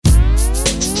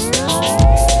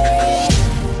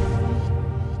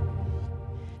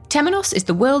Temenos is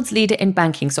the world's leader in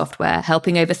banking software,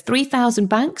 helping over 3,000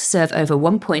 banks serve over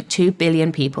 1.2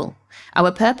 billion people. Our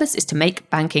purpose is to make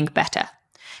banking better.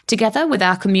 Together with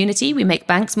our community, we make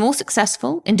banks more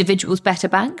successful, individuals better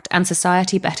banked, and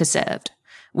society better served.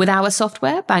 With our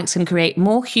software, banks can create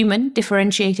more human,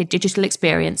 differentiated digital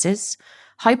experiences,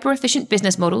 hyper-efficient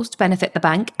business models to benefit the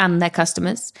bank and their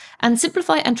customers, and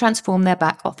simplify and transform their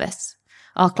back office.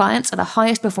 Our clients are the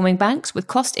highest performing banks with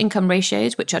cost-income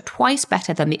ratios which are twice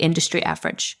better than the industry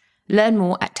average. Learn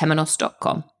more at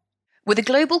temenos.com. With a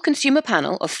global consumer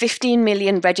panel of 15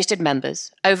 million registered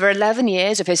members, over 11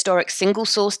 years of historic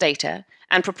single-source data,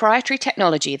 and proprietary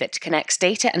technology that connects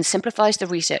data and simplifies the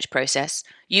research process,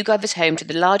 YouGov is home to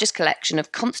the largest collection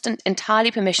of constant, entirely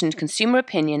permissioned consumer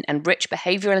opinion and rich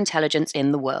behavioural intelligence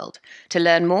in the world. To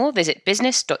learn more, visit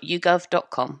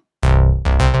business.yougov.com.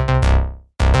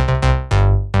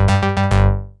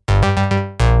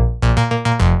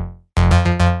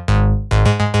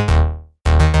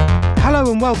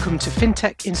 Hello and welcome to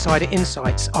FinTech Insider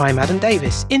Insights. I'm Adam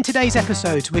Davis. In today's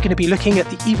episode, we're going to be looking at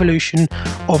the evolution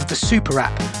of the super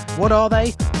app. What are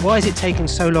they? Why is it taking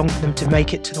so long for them to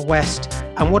make it to the West?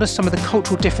 And what are some of the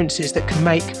cultural differences that can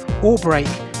make or break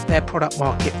their product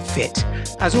market fit?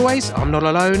 As always, I'm not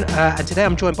alone, and today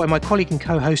I'm joined by my colleague and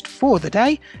co-host for the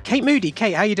day, Kate Moody.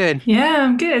 Kate, how are you doing? Yeah,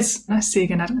 I'm good. Nice to see you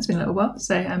again, Adam. It's been a little while.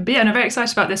 So, I'm very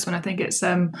excited about this one. I think it's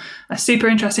a super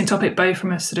interesting topic, both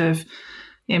from a sort of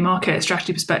market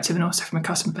strategy perspective and also from a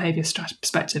customer behaviour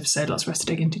perspective. So lots for us to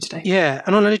dig into today. Yeah,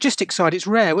 and on the logistics side, it's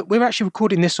rare. We're actually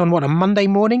recording this on a Monday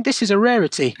morning? This is a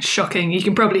rarity. Shocking. You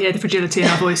can probably hear the fragility in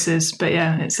our voices, but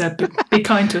yeah, it's be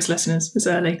kind to us listeners. It's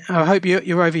early. I hope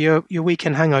you're over your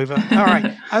weekend hangover. All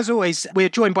right. As always, we're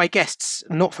joined by guests,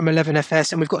 not from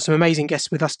 11FS, and we've got some amazing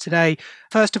guests with us today.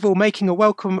 First of all, making a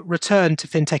welcome return to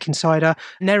FinTech Insider,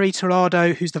 Neri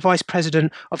Torrado, who's the Vice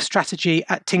President of Strategy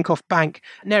at Tinkoff Bank.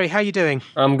 Neri, how are you doing?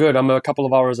 I'm good. I'm a couple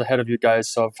of hours ahead of you guys,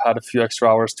 so I've had a few extra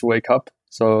hours to wake up.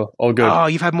 So all good. Oh,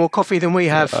 you've had more coffee than we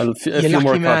have. A few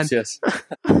more cups, yes.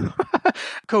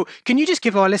 Cool. Can you just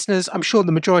give our listeners, I'm sure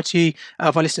the majority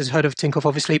of our listeners have heard of Tinkoff,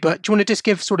 obviously, but do you want to just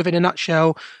give sort of in a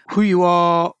nutshell who you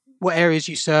are, what areas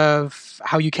you serve,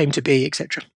 how you came to be,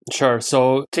 etc.? Sure.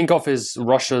 So Tinkoff is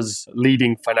Russia's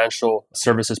leading financial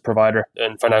services provider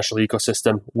and financial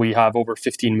ecosystem. We have over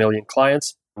 15 million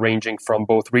clients, ranging from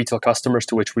both retail customers,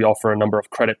 to which we offer a number of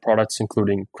credit products,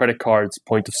 including credit cards,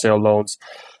 point-of-sale loans,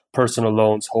 personal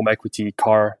loans, home equity,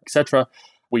 car, etc.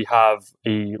 We have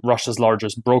Russia's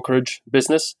largest brokerage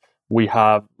business. We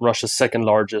have Russia's second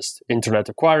largest internet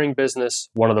acquiring business,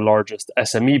 one of the largest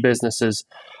SME businesses,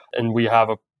 and we have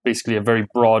basically a very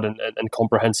broad and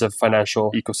comprehensive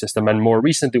financial ecosystem. And more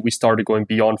recently, we started going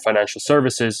beyond financial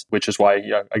services, which is why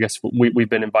I guess we've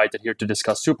been invited here to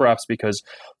discuss super apps, because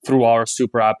through our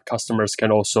super app, customers can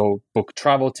also book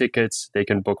travel tickets, they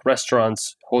can book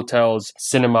restaurants, hotels,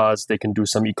 cinemas, they can do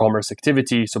some e-commerce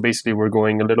activity. So basically, we're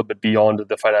going a little bit beyond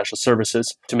the financial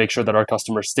services to make sure that our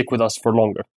customers stick with us for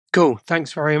longer. Cool.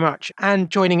 Thanks very much. And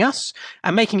joining us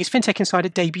and making his FinTech Insider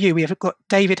debut, we have got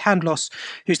David Handlos,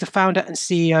 who's the founder and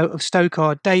CEO of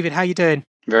Stocard. David, how are you doing?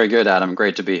 Very good, Adam.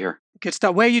 Great to be here. Good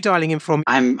stuff. Where are you dialing in from?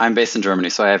 I'm based in Germany,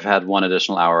 so I've had one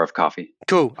additional hour of coffee.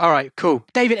 Cool. All right, cool.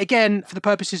 David, again, for the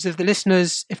purposes of the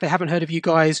listeners, if they haven't heard of you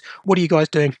guys, what are you guys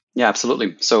doing? Yeah,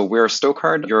 absolutely. So we're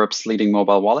Stocard, Europe's leading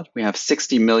mobile wallet. We have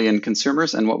 60 million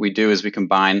consumers, and what we do is we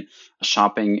combine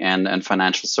shopping and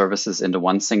financial services into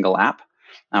one single app.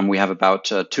 We have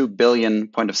about 2 billion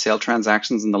point-of-sale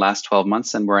transactions in the last 12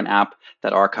 months, and we're an app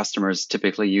that our customers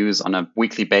typically use on a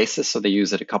weekly basis. So they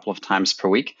use it a couple of times per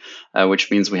week, which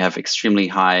means we have extremely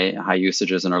high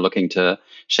usages and are looking to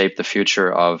shape the future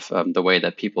of the way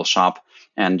that people shop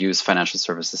and use financial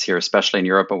services here, especially in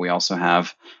Europe, but we also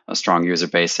have a strong user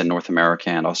base in North America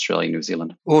and Australia and New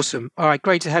Zealand. Awesome. All right,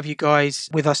 great to have you guys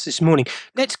with us this morning.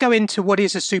 Let's go into what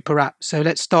is a super app. So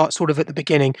let's start sort of at the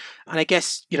beginning. And I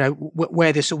guess,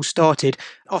 where this all started.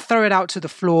 I'll throw it out to the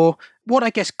floor. What, I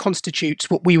guess, constitutes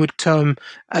what we would term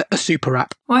a super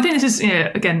app? Well, I think this is,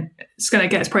 again, it's going to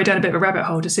get us probably down a bit of a rabbit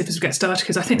hole to see if this will get started,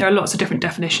 because I think there are lots of different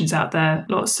definitions out there.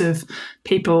 Lots of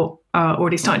people are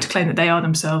already starting to claim that they are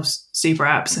themselves super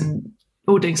apps and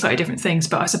all doing slightly different things.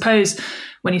 But I suppose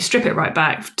when you strip it right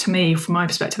back, to me, from my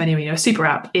perspective anyway, a super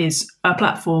app is a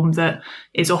platform that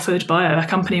is offered by a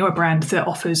company or a brand that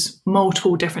offers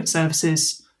multiple different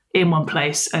services in one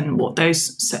place, and what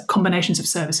those combinations of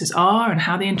services are and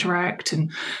how they interact and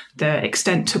the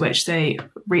extent to which they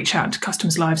reach out to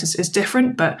customers' lives is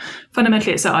different. But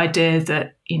fundamentally, it's that idea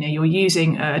that, you're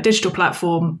using a digital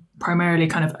platform, primarily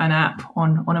kind of an app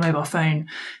on a mobile phone,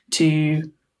 to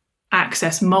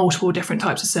access multiple different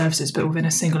types of services, but within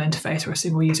a single interface or a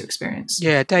single user experience.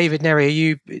 Yeah, David, Neri,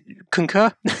 you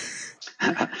concur?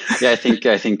 Yeah, I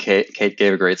think Kate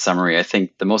gave a great summary. I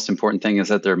think the most important thing is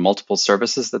that there are multiple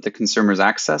services that the consumers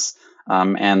access.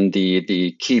 And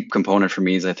the key component for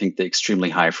me is, I think, the extremely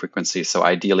high frequency. So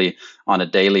ideally on a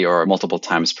daily or multiple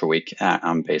times per week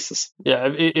basis. Yeah,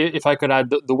 if I could add,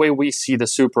 the way we see the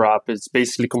super app is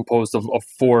basically composed of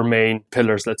four main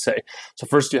pillars, let's say. So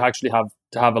first, you actually have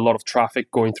to have a lot of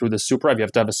traffic going through the super app. You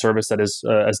have to have a service that is,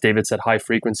 as David said, high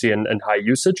frequency and high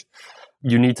usage.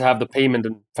 You need to have the payment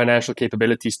and financial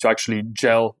capabilities to actually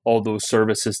gel all those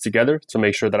services together to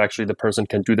make sure that actually the person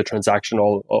can do the transaction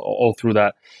all through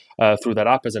that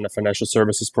app. As in a financial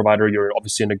services provider, you're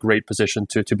obviously in a great position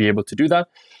to be able to do that.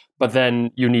 But then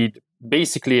you need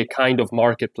basically a kind of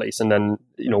marketplace, and then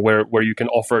where you can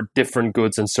offer different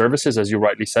goods and services, as you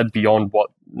rightly said, beyond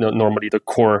what normally the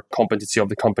core competency of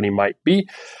the company might be.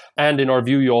 And in our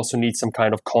view, you also need some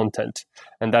kind of content.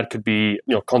 And that could be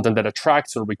content that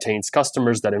attracts or retains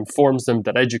customers, that informs them,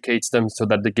 that educates them, so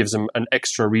that it gives them an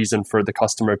extra reason for the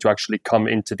customer to actually come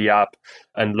into the app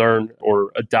and learn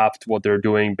or adapt what they're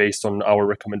doing based on our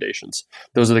recommendations.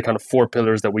 Those are the kind of four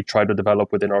pillars that we try to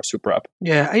develop within our super app.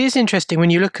 Yeah, it is interesting when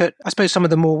you look at, I suppose, some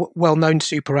of the more well-known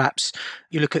super apps.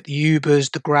 You look at the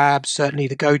Ubers, the Grabs, certainly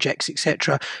the Gojeks,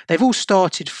 etc. They've all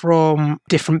started from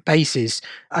different bases.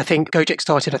 I think Gojek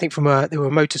started, from they were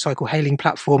a motorcycle hailing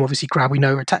platform. Obviously, Grab, we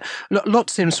know,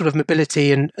 lots in sort of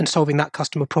mobility and solving that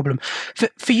customer problem.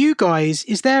 For you guys,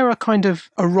 is there a kind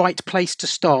of a right place to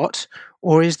start?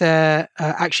 Or is there,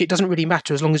 actually, it doesn't really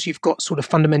matter as long as you've got sort of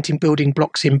fundamental building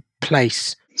blocks in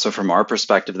place? So from our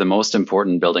perspective, the most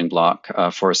important building block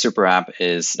for a super app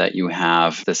is that you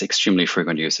have this extremely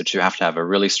frequent usage. You have to have a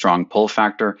really strong pull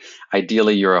factor.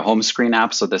 Ideally, you're a home screen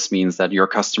app. So this means that your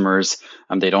customers,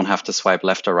 they don't have to swipe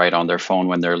left or right on their phone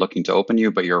when they're looking to open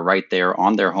you, but you're right there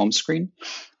on their home screen.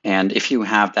 And if you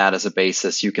have that as a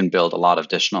basis, you can build a lot of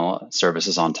additional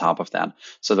services on top of that.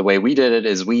 So the way we did it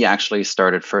is we actually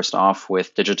started first off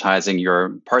with digitizing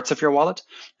your parts of your wallet.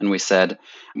 And we said,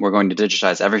 we're going to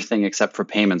digitize everything except for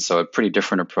payments. So a pretty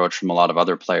different approach from a lot of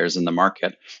other players in the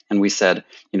market. And we said,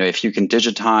 if you can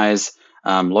digitize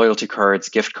loyalty cards,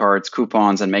 gift cards,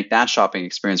 coupons, and make that shopping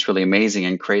experience really amazing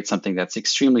and create something that's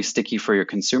extremely sticky for your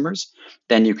consumers,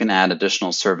 then you can add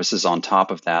additional services on top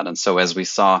of that. And so as we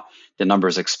saw the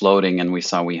numbers exploding and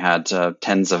we had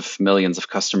tens of millions of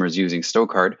customers using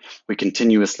Stocard, we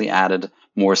continuously added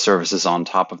more services on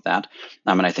top of that.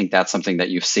 And I think that's something that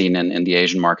you've seen in the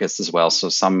Asian markets as well. So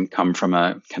some come from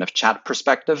a kind of chat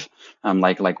perspective,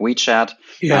 like WeChat.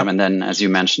 Yeah. And then, as you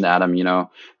mentioned, Adam,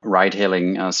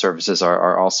 ride-hailing services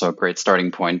are also a great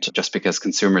starting point, just because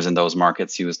consumers in those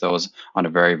markets use those on a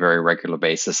very, very regular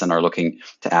basis and are looking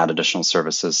to add additional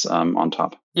services on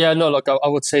top. Yeah, no, look, I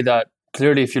would say that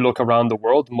clearly, if you look around the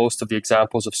world, most of the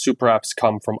examples of super apps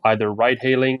come from either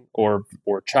ride-hailing or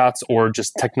chats or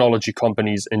just technology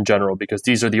companies in general, because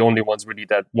these are the only ones really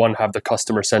that, one, have the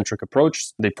customer-centric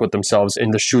approach. They put themselves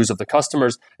in the shoes of the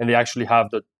customers, and they actually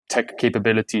have the tech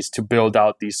capabilities to build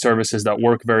out these services that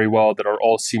work very well, that are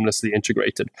all seamlessly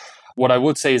integrated. What I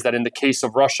would say is that in the case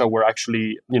of Russia, we're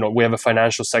actually, we have a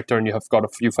financial sector and you have got a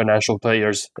few financial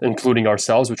players, including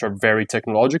ourselves, which are very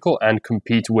technological and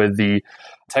compete with the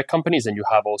tech companies. And you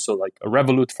have also like a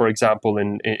Revolut, for example,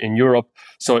 in Europe.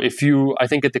 So I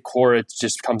think at the core, it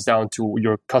just comes down to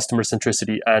your customer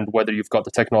centricity and whether you've got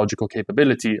the technological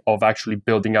capability of actually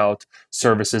building out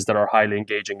services that are highly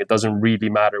engaging. It doesn't really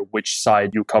matter which side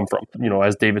you come from.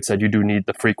 As David said, you do need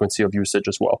the frequency of usage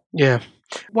as well. Yeah.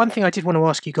 One thing I did want to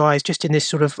ask you guys, just in this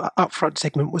sort of upfront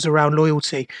segment, was around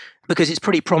loyalty, because it's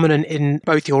pretty prominent in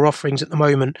both your offerings at the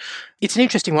moment. It's an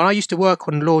interesting one. I used to work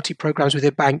on loyalty programs with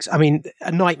the banks. I mean,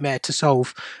 a nightmare to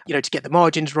solve, to get the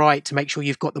margins right, to make sure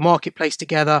you've got the marketplace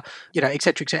together, et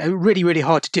cetera, et cetera. Really, really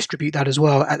hard to distribute that as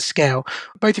well at scale.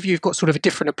 Both of you have got sort of a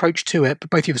different approach to it, but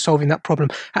both of you are solving that problem.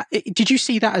 Did you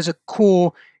see that as a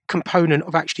core component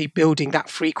of actually building that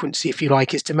frequency, if you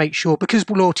like, is to make sure, because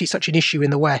loyalty is such an issue in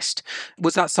the West,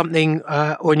 was that something,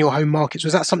 or in your home markets,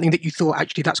 was that something that you thought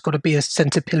actually that's got to be a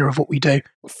center pillar of what we do?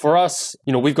 For us,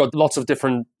 we've got lots of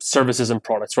different services and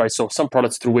products, right? So some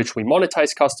products through which we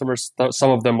monetize customers,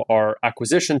 some of them are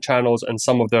acquisition channels, and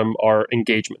some of them are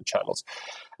engagement channels.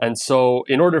 And so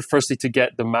in order firstly to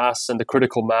get the mass and the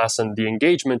critical mass and the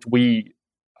engagement, we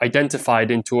identified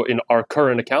in our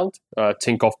current account,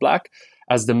 Tinkoff Black,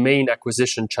 as the main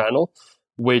acquisition channel,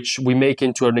 which we make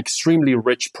into an extremely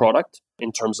rich product in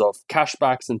terms of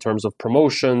cashbacks, in terms of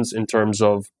promotions, in terms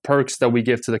of perks that we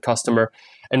give to the customer.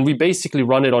 And we basically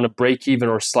run it on a break-even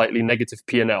or slightly negative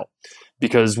P&L.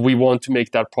 because we want to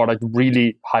make that product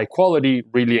really high quality,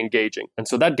 really engaging. And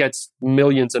so that gets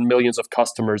millions and millions of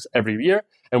customers every year.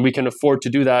 And we can afford to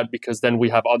do that because then we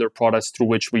have other products through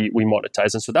which we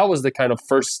monetize. And so that was the kind of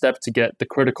first step to get the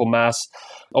critical mass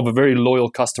of a very loyal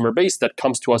customer base that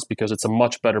comes to us because it's a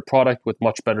much better product with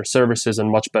much better services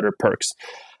and much better perks.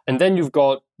 And then you've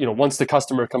got, once the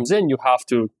customer comes in, you have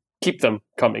to keep them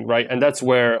coming, right? And that's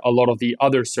where a lot of the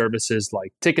other services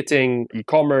like ticketing,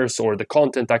 e-commerce, or the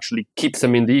content actually keeps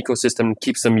them in the ecosystem,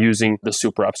 keeps them using the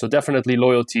super app. So definitely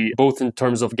loyalty, both in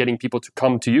terms of getting people to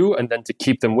come to you and then to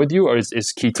keep them with you,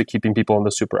 is key to keeping people on the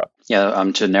super app.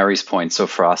 Yeah, to Neri's point, so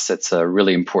for us, it's a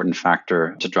really important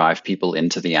factor to drive people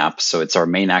into the app. So it's our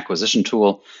main acquisition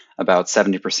tool. About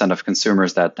 70% of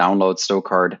consumers that download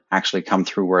Stocard actually come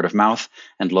through word of mouth,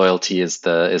 and loyalty is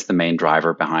the main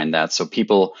driver behind that. So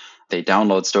people, they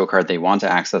download Stocard, they want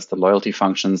to access the loyalty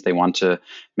functions, they want to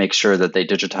make sure that they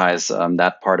digitize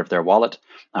that part of their wallet,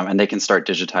 and they can start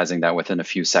digitizing that within a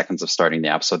few seconds of starting the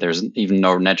app. So there's even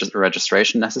no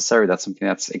registration necessary. That's something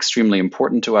that's extremely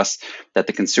important to us, that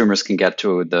the consumers can get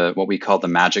to what we call the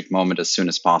magic moment as soon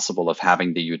as possible of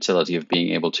having the utility of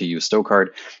being able to use Stocard.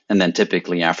 And then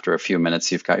typically after a few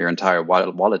minutes, you've got your entire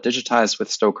wallet digitized with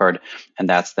Stocard. And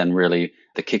that's then really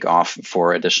the kickoff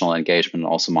for additional engagement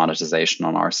and also monetization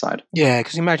on our side. Yeah,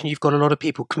 because imagine you've got a lot of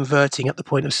people converting at the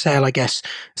point of sale, I guess.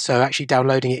 So actually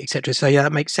downloading it, etc. So yeah,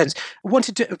 that makes sense. I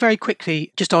wanted to very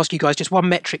quickly just ask you guys just one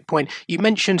metric point. You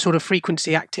mentioned sort of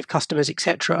frequency, active customers,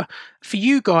 etc. For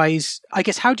you guys, I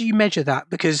guess, how do you measure that?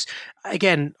 Because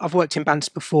again, I've worked in banks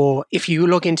before. If you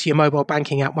log into your mobile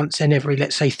banking app once in every,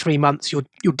 let's say, 3 months,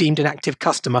 you're deemed an active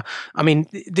customer. I mean,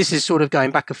 this is sort of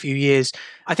going back a few years.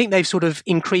 I think they've sort of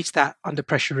increased that under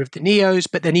pressure of the neos,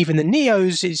 but then even the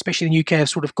neos, especially in the UK, have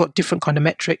sort of got different kind of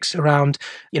metrics around,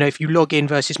 if you log in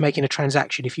versus making a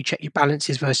transaction, if you check your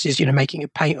balances versus, making a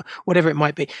payment, whatever it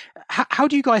might be. How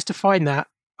do you guys define that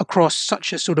across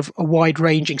such a sort of a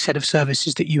wide-ranging set of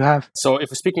services that you have? So if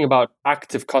we're speaking about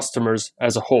active customers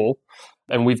as a whole,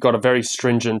 and we've got a very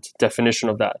stringent definition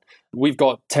of that, we've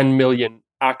got 10 million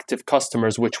active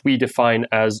customers, which we define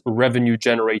as revenue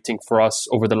generating for us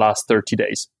over the last 30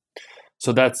 days.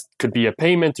 So that could be a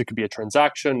payment, it could be a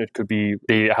transaction, it could be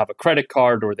they have a credit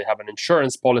card or they have an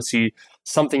insurance policy,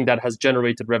 something that has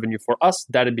generated revenue for us,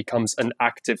 that it becomes an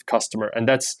active customer. And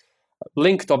that's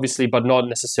linked, obviously, but not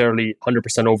necessarily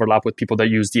 100% overlap with people that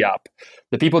use the app.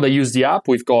 The people that use the app,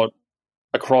 we've got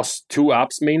across 2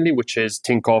 apps mainly, which is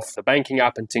Tinkoff, the banking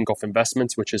app, and Tinkoff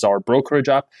Investments, which is our brokerage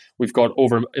app. We've got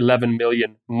over 11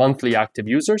 million monthly active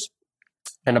users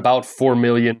and about 4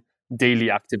 million daily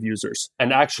active users.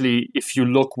 And actually, if you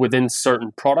look within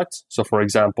certain products, so for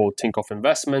example, Tinkoff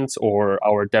Investments or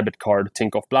our debit card,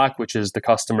 Tinkoff Black, which is the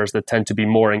customers that tend to be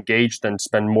more engaged and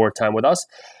spend more time with us,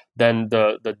 then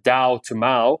the DAU to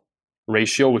MAU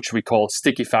ratio, which we call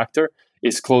sticky factor,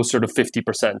 is closer to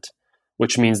 50%,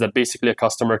 which means that basically a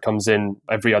customer comes in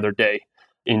every other day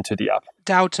into the app.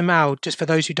 DAU to MAU, just for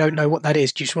those who don't know what that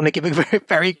is, do you just want to give a very,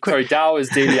 very quick... Sorry, DAU is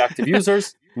daily active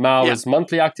users. MAU is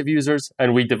monthly active users,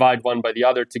 and we divide one by the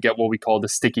other to get what we call the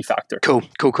sticky factor. Cool.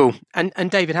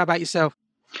 And David, how about yourself?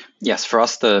 Yes, for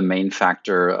us, the main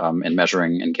factor in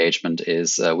measuring engagement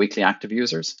is weekly active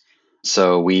users.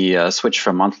 So we switch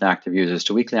from monthly active users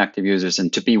to weekly active users.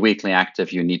 And to be weekly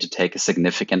active, you need to take a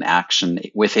significant action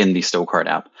within the Stocard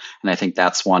app. And I think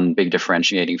that's one big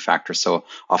differentiating factor. So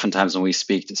oftentimes when we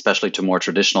speak, especially to more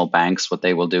traditional banks, what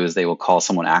they will do is they will call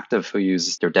someone active who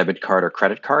uses their debit card or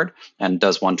credit card and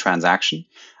does one transaction.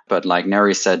 But like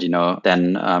Neri said,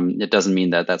 then it doesn't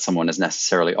mean that someone is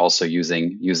necessarily also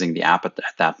using the app at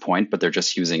that point, but they're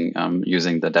just using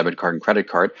the debit card and credit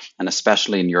card. And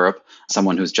especially in Europe,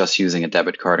 someone who's just using a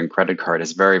debit card and credit card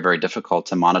is very, very difficult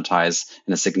to monetize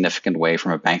in a significant way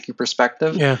from a banking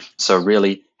perspective. Yeah. So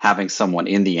really having someone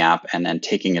in the app and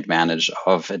taking advantage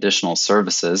of additional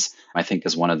services, I think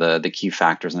is one of the key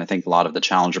factors. And I think a lot of the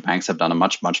challenger banks have done a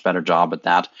much, much better job at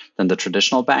that than the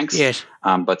traditional banks. Yes.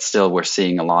 But still, we're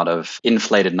seeing a lot of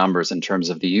inflated numbers in terms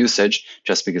of the usage,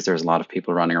 just because there's a lot of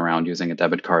people running around using a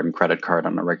debit card and credit card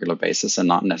on a regular basis and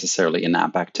not necessarily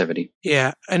in-app activity.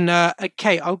 Yeah. And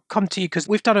Kate, I'll come to you because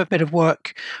we've done a bit of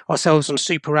work ourselves on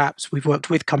super apps. We've worked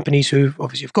with companies who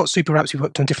obviously have got super apps. We've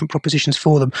worked on different propositions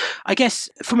for them. I guess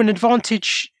from an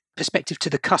advantage perspective to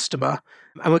the customer,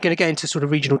 and we're going to get into sort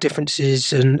of regional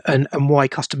differences and why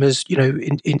customers,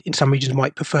 in some regions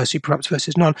might prefer super apps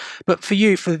versus none. But for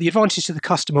you, for the advantage to the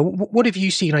customer, what have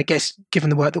you seen, I guess, given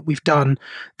the work that we've done,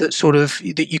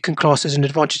 that you can class as an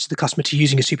advantage to the customer to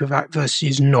using a super app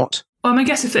versus not? Well, I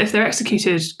guess if they're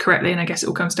executed correctly, and I guess it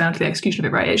all comes down to the execution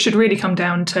of it, right? It should really come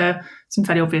down to some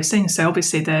fairly obvious things. So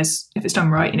obviously if it's done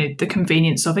right, the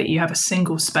convenience of it, you have a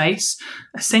single space,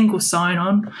 a single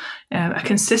sign-on, a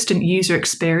consistent user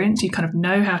experience. You kind of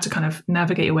know how to kind of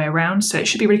navigate your way around. So it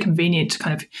should be really convenient to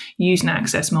kind of use and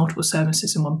access multiple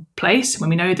services in one place.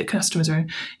 When we know that customers are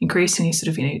increasingly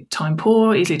sort of, time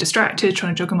poor, easily distracted,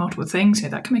 trying to juggle multiple things,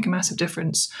 that can make a massive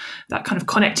difference. That kind of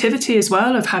connectivity as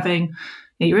well of having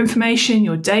your information,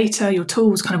 your data, your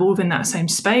tools kind of all within that same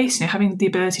space, having the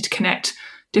ability to connect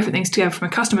different things together from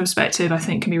a customer perspective, I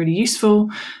think can be really useful.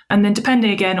 And then depending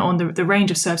again on the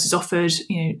range of services offered,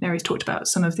 Neri's talked about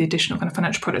some of the additional kind of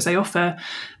financial products they offer.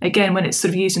 Again, when it's sort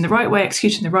of used in the right way,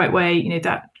 executed in the right way,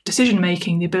 that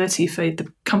decision-making, the ability for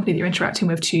the company that you're interacting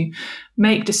with to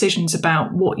make decisions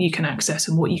about what you can access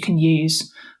and what you can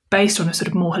use based on a sort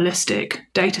of more holistic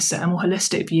data set, a more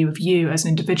holistic view of you as an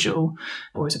individual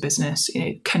or as a business,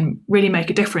 can really make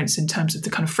a difference in terms of the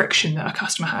kind of friction that a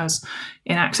customer has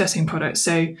in accessing products.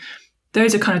 So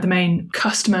those are kind of the main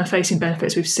customer-facing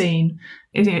benefits we've seen.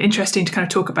 It's interesting to kind of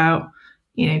talk about,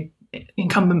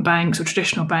 incumbent banks or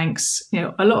traditional banks.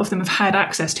 A lot of them have had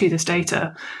access to this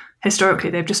data. Historically,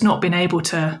 they've just not been able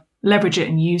to leverage it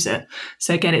and use it.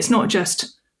 So again, it's not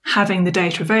just having the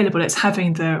data available, it's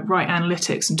having the right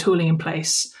analytics and tooling in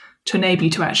place to enable you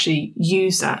to actually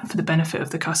use that for the benefit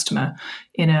of the customer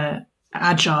in a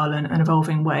agile and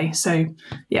evolving way. So,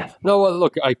 yeah. No, well,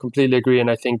 look, I completely agree.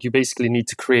 And I think you basically need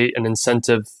to create an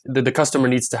incentive. The customer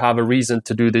needs to have a reason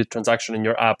to do the transaction in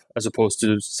your app as opposed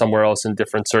to somewhere else in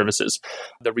different services.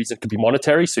 The reason could be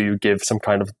monetary, so you give some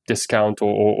kind of discount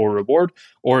or reward,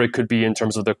 or it could be in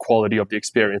terms of the quality of the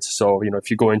experience. So, if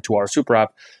you go into our super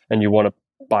app and you want to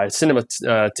buy a cinema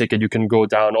ticket, you can go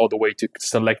down all the way to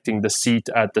selecting the seat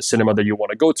at the cinema that you want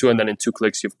to go to, and then in 2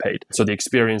 clicks you've paid. So the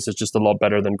experience is just a lot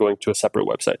better than going to a separate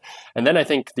website. And then I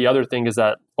think the other thing is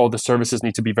that all the services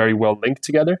need to be very well linked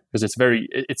together, because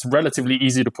it's relatively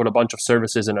easy to put a bunch of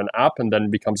services in an app and then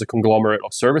it becomes a conglomerate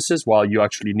of services, while you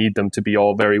actually need them to be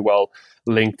all very well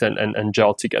linked and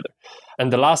gelled together.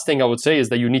 And the last thing I would say is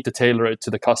that you need to tailor it to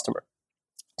the customer.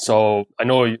 So I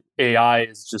know AI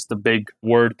is just a big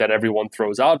word that everyone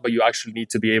throws out, but you actually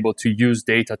need to be able to use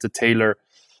data to tailor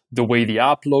the way the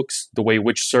app looks, the way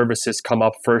which services come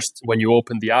up first when you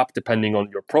open the app, depending on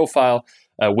your profile,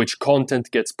 which content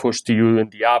gets pushed to you in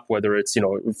the app, whether it's,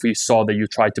 if we saw that you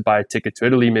tried to buy a ticket to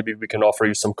Italy, maybe we can offer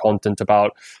you some content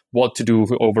about what to do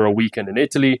over a weekend in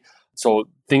Italy. So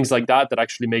things like that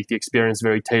actually make the experience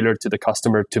very tailored to the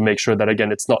customer, to make sure that,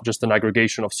 again, it's not just an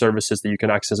aggregation of services that you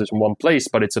can access in one place,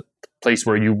 but it's a place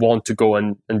where you want to go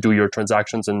and do your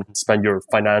transactions and spend your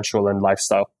financial and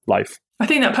lifestyle life. I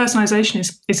think that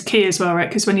personalization is key as well, right?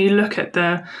 Because when you look at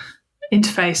the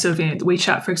interface of the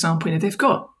WeChat, for example, they've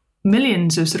got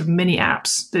millions of sort of mini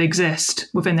apps that exist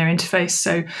within their interface.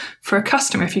 So for a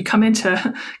customer, if you come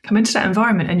into that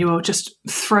environment and you're just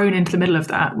thrown into the middle of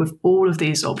that with all of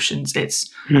these options,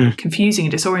 it's confusing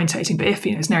and disorientating. But if,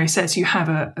 as Neri says, you have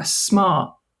a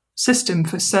smart system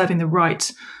for serving the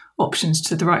right options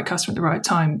to the right customer at the right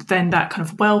time, then that kind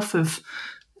of wealth of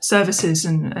services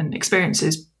and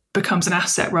experiences becomes an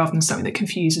asset rather than something that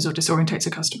confuses or disorientates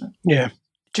a customer. Yeah.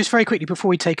 Just very quickly before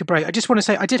we take a break, I just want to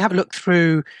say I did have a look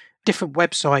through different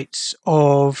websites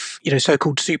of,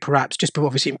 so-called super apps, just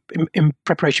obviously in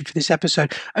preparation for this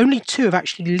episode. Only 2 have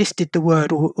actually listed the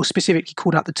word or specifically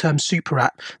called out the term super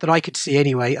app that I could see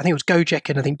anyway. I think it was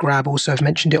Gojek and I think Grab also have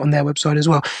mentioned it on their website as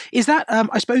well. Is that,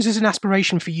 I suppose, as an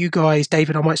aspiration for you guys,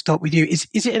 David, I might start with you. Is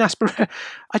it an aspiration?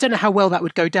 I don't know how well that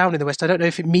would go down in the West. I don't know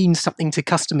if it means something to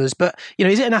customers, but,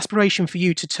 is it an aspiration for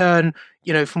you to turn,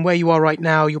 from where you are right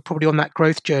now, you're probably on that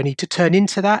growth journey, to turn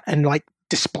into that and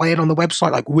display it on the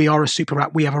website, like we are a super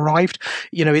app, we have arrived?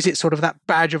 Is it sort of that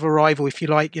badge of arrival, if you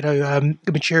like,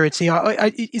 the maturity?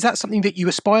 Is that something that you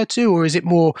aspire to, or is it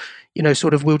more,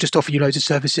 sort of we'll just offer you loads of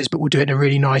services, but we'll do it in a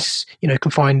really nice,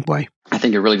 confined way? I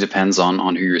think it really depends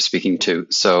on who you're speaking to.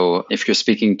 So if you're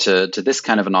speaking to this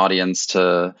kind of an audience,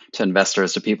 to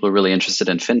investors, to people who are really interested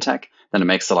in fintech, then it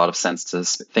makes a lot of sense to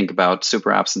think about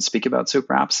super apps and speak about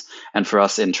super apps. And for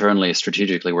us internally,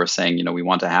 strategically, we're saying, we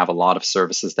want to have a lot of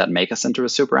services that make us into a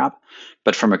super app.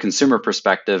 But from a consumer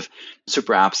perspective,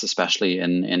 super apps, especially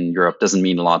in Europe, doesn't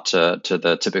mean a lot to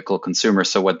the typical consumer.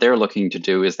 So what they're looking to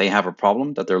do is they have a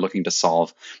problem that they're looking to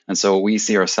solve. And so we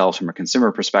see ourselves from a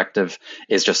consumer perspective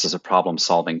is just as a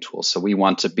problem-solving tool. So we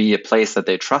want to be a place that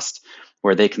they trust,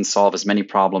 where they can solve as many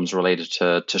problems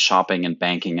related to shopping and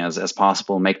banking as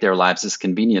possible, make their lives as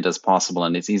convenient as possible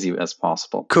and as easy as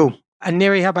possible. Cool. And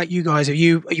Neri, how about you guys? Are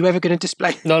you ever going to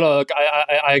display? No, look,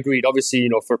 I agreed. Obviously,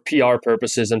 for PR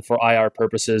purposes and for IR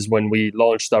purposes, when we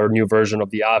launched our new version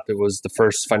of the app, it was the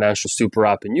first financial super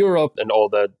app in Europe and all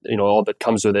that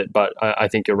comes with it. But I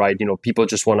think you're right. People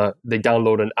just they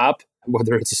download an app,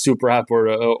 whether it's a super app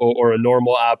or a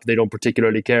normal app, they don't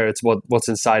particularly care. It's what's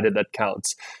inside it that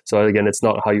counts. So again, it's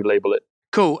not how you label it.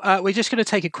 Cool. We're just going to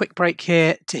take a quick break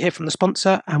here to hear from the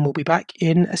sponsor, and we'll be back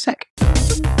in a sec.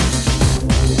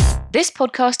 This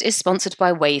podcast is sponsored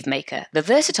by Wavemaker, the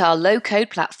versatile low-code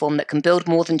platform that can build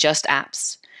more than just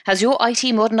apps. Has your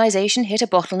IT modernization hit a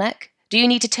bottleneck? Do you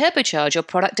need to turbocharge your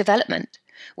product development?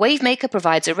 Wavemaker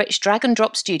provides a rich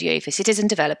drag-and-drop studio for citizen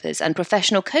developers and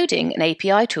professional coding and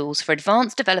API tools for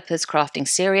advanced developers crafting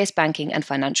serious banking and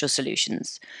financial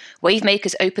solutions.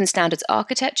 Wavemaker's open standards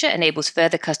architecture enables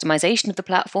further customization of the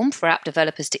platform for app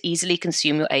developers to easily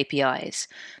consume your APIs.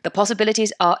 The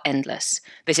possibilities are endless.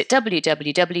 Visit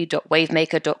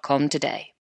www.wavemaker.com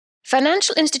today.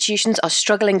 Financial institutions are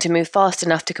struggling to move fast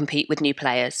enough to compete with new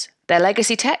players. Their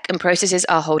legacy tech and processes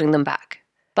are holding them back.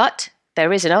 But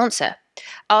there is an answer.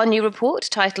 Our new report,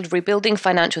 titled Rebuilding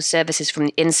Financial Services from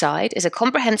the Inside, is a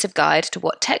comprehensive guide to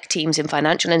what tech teams in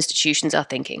financial institutions are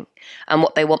thinking and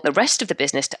what they want the rest of the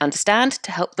business to understand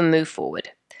to help them move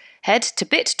forward. Head to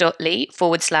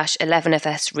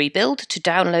bit.ly/11FS Rebuild to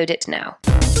download it now.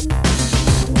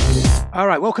 All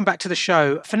right, welcome back to the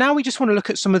show. For now, we just want to look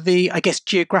at some of the,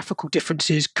 geographical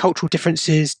differences, cultural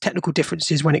differences, technical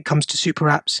differences when it comes to super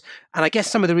apps. And I guess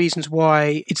some of the reasons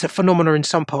why it's a phenomenon in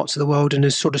some parts of the world and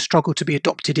has sort of struggled to be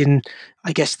adopted in,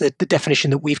 the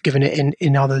definition that we've given it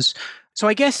in others. So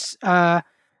I guess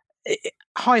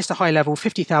highest to high level,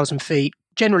 50,000 feet.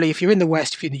 Generally, if you're in the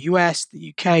West, if you're in the US,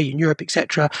 the UK, in Europe,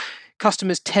 etc.,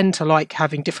 customers tend to like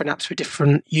having different apps for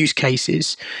different use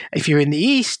cases. If you're in the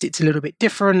East, it's a little bit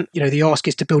different. The ask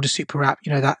is to build a super app,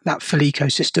 that full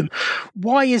ecosystem.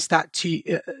 Why is that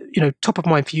top of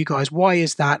mind for you guys? Why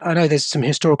is that? I know there's some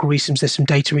historical reasons, there's some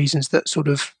data reasons that sort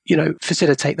of,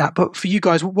 facilitate that. But for you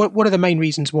guys, what are the main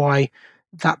reasons why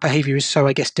that behavior is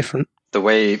so, different? The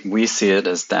way we see it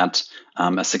is that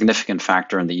a significant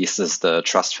factor in the East is the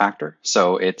trust factor.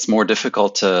 So it's more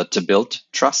difficult to build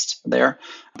trust there.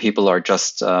 People are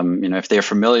just, if they're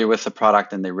familiar with the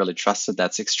product and they really trust it,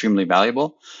 that's extremely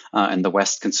valuable. In the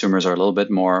West, consumers are a little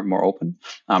bit more open.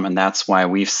 And that's why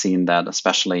we've seen that,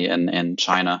 especially in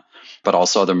China, but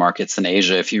also other markets in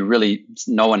Asia. If you really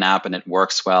know an app and it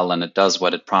works well and it does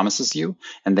what it promises you,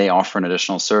 and they offer an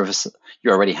additional service,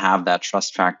 you already have that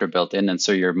trust factor built in. And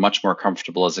so you're much more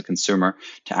comfortable as a consumer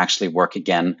to actually work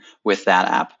again with that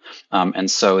app. And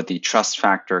so the trust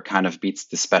factor kind of beats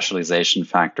the specialization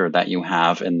factor that you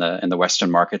have in the Western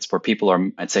markets, where people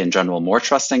are, I'd say in general, more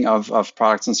trusting of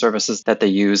products and services that they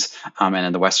use. And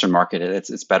in the Western market,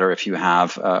 it's better if you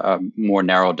have a more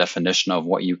narrow definition of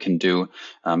what you can do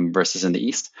versus in the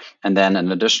East. And then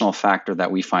an additional factor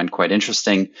that we find quite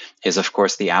interesting is, of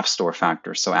course, the App Store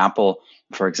factor. So Apple,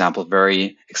 for example,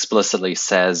 very explicitly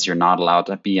says you're not allowed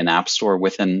to be an app store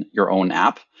within your own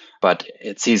app, but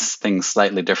it sees things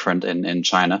slightly different in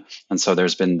China. And so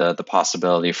there's been the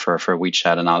possibility for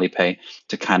WeChat and Alipay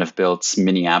to kind of build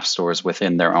mini app stores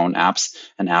within their own apps.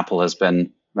 And Apple has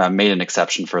been made an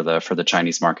exception for the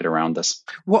Chinese market around this.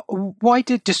 Why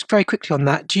did, just very quickly on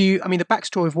that, the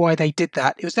backstory of why they did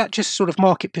that, was that just sort of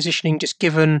market positioning, just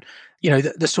given,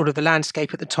 the sort of the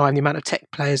landscape at the time, the amount of tech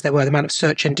players there were, the amount of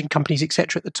search engine companies,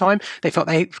 etc. at the time, they felt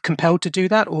they were compelled to do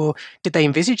that, or did they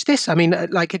envisage this?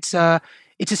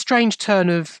 It's a strange turn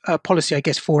of policy, I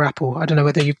guess, for Apple. I don't know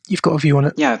whether you've got a view on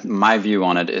it. Yeah, my view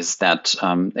on it is that,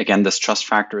 again, this trust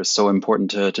factor is so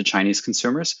important to Chinese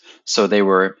consumers. So they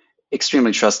were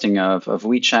extremely trusting of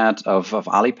WeChat, of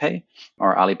Alipay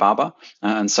or Alibaba.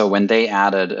 And so when they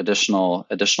added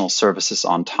additional services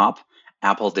on top,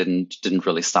 Apple didn't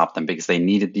really stop them because they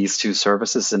needed these two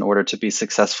services in order to be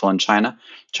successful in China.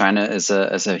 China is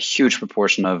a huge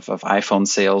proportion of iPhone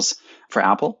sales for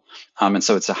Apple. And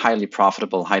so it's a highly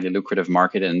profitable, highly lucrative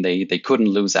market, and they couldn't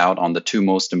lose out on the two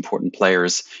most important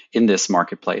players in this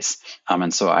marketplace.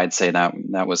 And so I'd say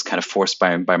that was kind of forced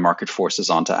by market forces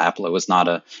onto Apple. It was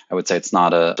I would say it's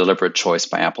not a deliberate choice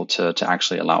by Apple to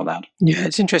actually allow that. Yeah,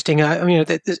 it's interesting.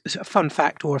 There's a fun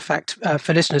fact or a fact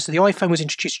for listeners. So the iPhone was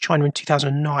introduced to China in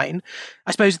 2009.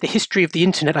 I suppose the history of the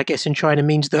internet, I guess, in China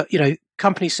means that,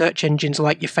 company search engines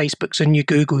like your Facebooks and your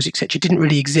Googles, etc., didn't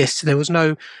really exist. So there was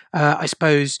no, I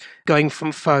suppose, going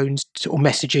from phones or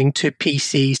messaging to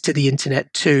PCs to the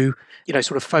internet to,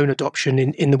 sort of phone adoption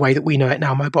in the way that we know it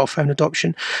now, mobile phone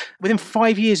adoption. Within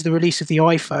 5 years of the release of the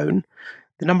iPhone,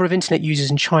 the number of internet users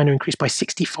in China increased by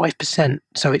 65%.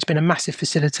 So it's been a massive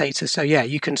facilitator. So yeah,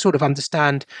 you can sort of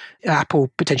understand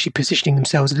Apple potentially positioning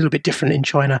themselves a little bit different in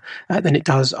China than it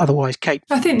does otherwise. Kate?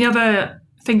 I think the other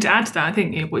thing to add to that, I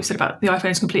think what you said about the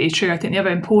iPhone is completely true. I think the other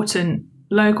important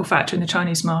local factor in the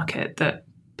Chinese market that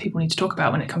people need to talk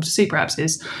about when it comes to super apps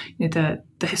is the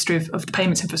history of the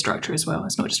payments infrastructure as well.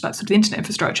 It's not just about sort of the internet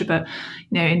infrastructure, but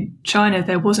in China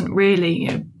there wasn't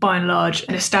really, by and large,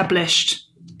 an established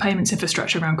payments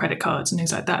infrastructure around credit cards and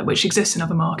things like that, which exists in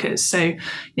other markets. So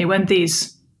when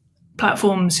these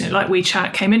platforms like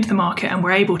WeChat came into the market and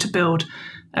were able to build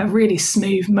a really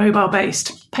smooth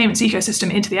mobile-based payments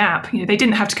ecosystem into the app, they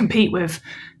didn't have to compete with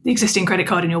the existing credit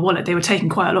card in your wallet. They were taking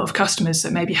quite a lot of customers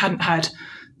that maybe hadn't had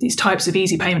these types of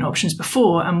easy payment options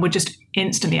before and were just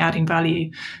instantly adding value.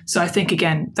 So I think,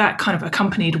 again, that kind of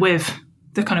accompanied with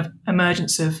the kind of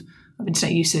emergence of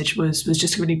internet usage was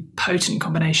just a really potent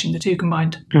combination, the two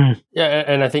combined. Yeah,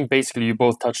 and I think basically you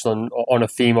both touched on a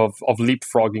theme of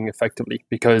leapfrogging effectively,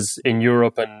 because in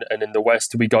Europe and in the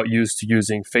West, we got used to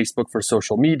using Facebook for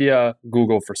social media,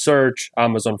 Google for search,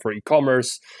 Amazon for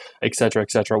e-commerce, et cetera,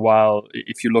 while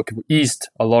if you look east,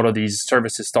 a lot of these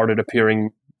services started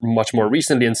appearing much more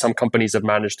recently, and some companies have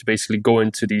managed to basically go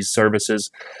into these services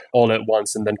all at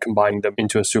once and then combine them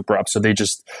into a super app. So they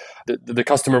just, the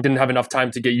customer didn't have enough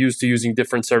time to get used to using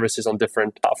different services on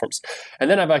different platforms. And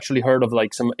then I've actually heard of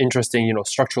like some interesting,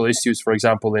 structural issues, for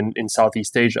example, in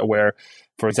Southeast Asia, where,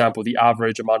 for example, the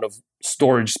average amount of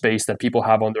storage space that people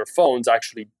have on their phones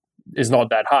actually is not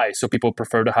that high. So people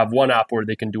prefer to have one app where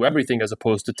they can do everything as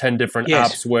opposed to 10 different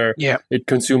apps where it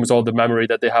consumes all the memory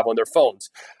that they have on their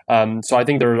phones. So I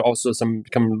think there are also some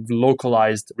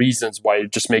localized reasons why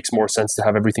it just makes more sense to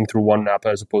have everything through one app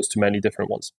as opposed to many different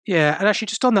ones. Yeah, and actually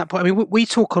just on that point, I mean, we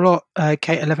talk a lot,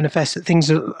 Kate, 11FS, that things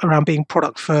are around being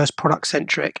product first, product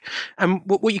centric. And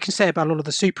what you can say about a lot of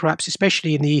the super apps,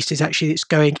 especially in the East, is actually it's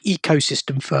going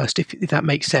ecosystem first, if that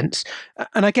makes sense.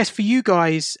 And I guess for you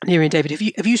guys, Neri and David,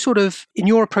 have you sort of, in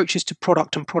your approaches to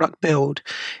product and product build,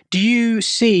 do you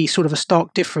see sort of a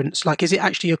stark difference? Like, is it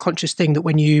actually a conscious thing that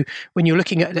when you're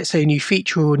looking at, let's say, a new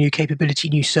feature or a new capability,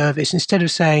 new service, instead of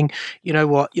saying, we're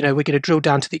going to drill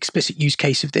down to the explicit use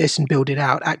case of this and build it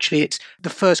out, actually it's the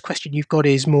first question you've got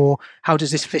is more, how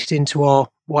does this fit into our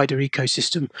wider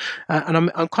ecosystem?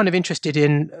 And I'm kind of interested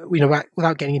in,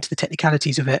 without getting into the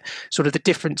technicalities of it, sort of the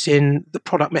difference in the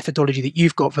product methodology that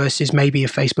you've got versus maybe a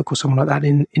Facebook or someone like that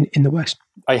in the West.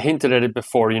 I hinted at it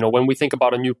before, when we think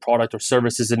about a new product or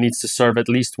services, it needs to serve at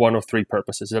least one of three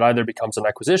purposes. It either becomes an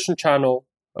acquisition channel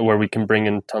where we can bring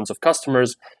in tons of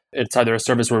customers. It's either a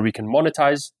service where we can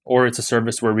monetize, or it's a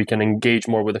service where we can engage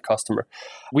more with the customer.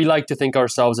 We like to think of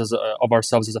ourselves as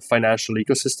a financial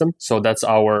ecosystem. So that's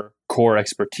our core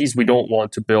expertise. We don't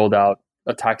want to build out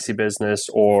a taxi business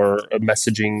or a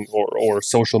messaging or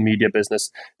social media business.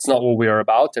 It's not what we are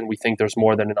about. And we think there's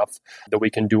more than enough that we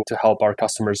can do to help our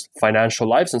customers' financial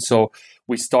lives. And so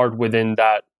we start within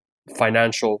that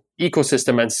financial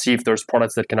ecosystem and see if there's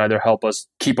products that can either help us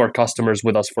keep our customers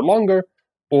with us for longer,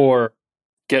 or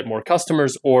get more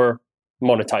customers, or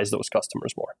monetize those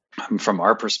customers more. From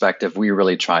our perspective, we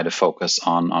really try to focus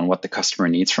on what the customer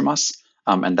needs from us.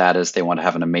 And that is they want to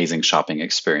have an amazing shopping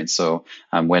experience. So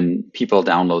when people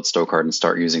download Stocard and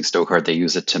start using Stocard, they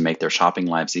use it to make their shopping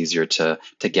lives easier, to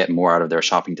get more out of their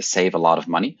shopping, to save a lot of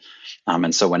money.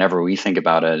 And so whenever we think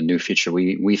about a new feature,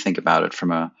 we think about it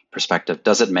from a perspective.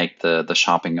 Does it make the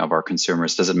shopping of our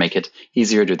consumers, does it make it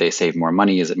easier? Do they save more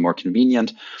money? Is it more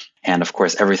convenient? And of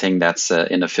course, everything that's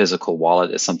in a physical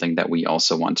wallet is something that we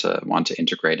also want to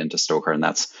integrate into Stocard. And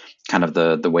that's kind of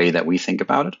the way that we think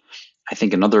about it. I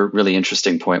think another really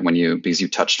interesting point because you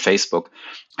touched Facebook,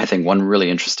 I think one really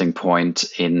interesting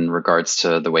point in regards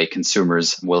to the way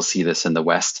consumers will see this in the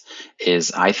West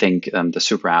is I think the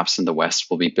super apps in the West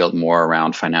will be built more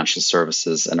around financial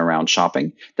services and around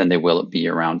shopping than they will be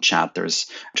around chat. There's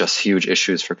just huge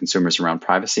issues for consumers around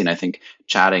privacy. And I think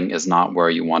chatting is not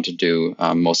where you want to do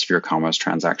most of your commerce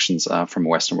transactions from a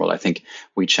Western world. I think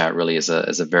WeChat really is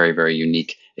a very, very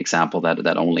unique example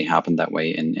that only happened that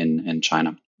way in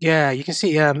China. Yeah, you can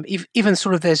see even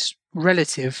sort of there's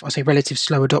relative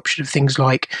slow adoption of things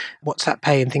like WhatsApp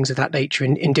Pay and things of that nature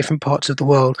in different parts of the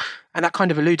world. And that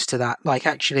kind of alludes to that. Like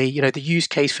actually, the use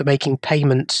case for making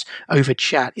payments over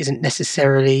chat hasn't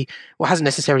necessarily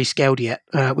scaled yet,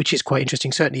 which is quite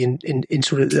interesting, certainly in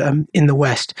sort of in the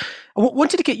West. I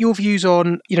wanted to get your views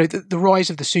on, the rise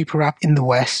of the super app in the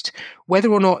West,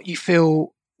 whether or not you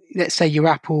feel let's say your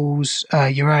Apples,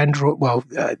 your Android,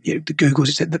 the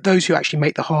Googles, those who actually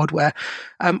make the hardware,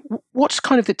 what's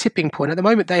kind of the tipping point? At the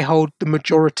moment, they hold the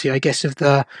majority, I guess, of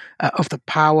the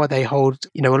power. They hold,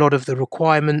 a lot of the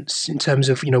requirements in terms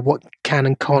of, what can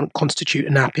and can't constitute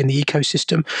an app in the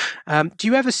ecosystem. Do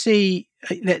you ever see,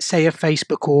 let's say, a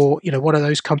Facebook or one of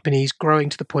those companies growing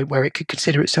to the point where it could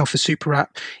consider itself a super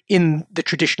app in the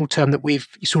traditional term that we've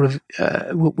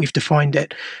we've defined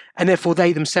it, and therefore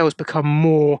they themselves become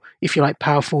more, if you like,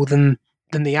 powerful than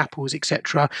the Apples,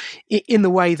 etc., in the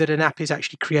way that an app is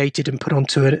actually created and put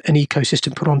onto an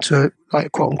ecosystem, put onto a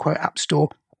quote unquote app store?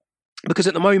 Because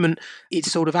at the moment,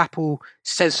 it's sort of Apple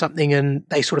says something and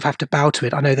they sort of have to bow to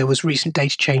it. I know there was recent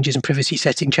data changes and privacy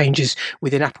setting changes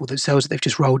within Apple themselves that they've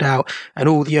just rolled out, and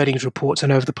all the earnings reports I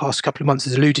know over the past couple of months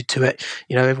has alluded to it.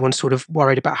 Everyone's sort of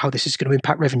worried about how this is going to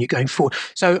impact revenue going forward.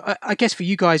 So I guess for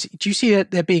you guys, do you see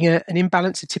there being an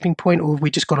imbalance, a tipping point, or have we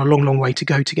just got a long, long way to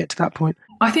go to get to that point?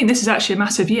 I think this is actually a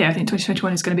massive year. I think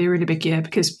 2021 is going to be a really big year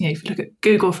because, if you look at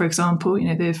Google, for example,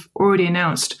 they've already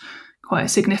announced quite a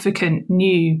significant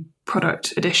new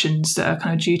product additions that are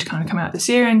kind of due to kind of come out this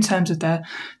year in terms of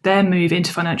their move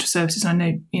into financial services. And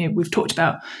I know, we've talked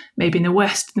about maybe in the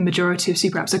West, the majority of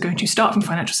super apps are going to start from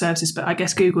financial services, but I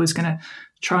guess Google is going to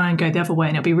try and go the other way.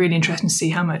 And it'll be really interesting to see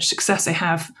how much success they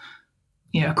have,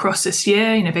 across this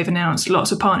year. They've announced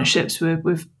lots of partnerships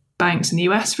with banks in the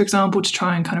US, for example, to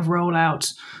try and kind of roll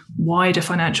out wider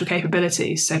financial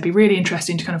capabilities. So it'd be really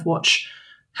interesting to kind of watch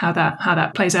how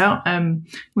that plays out.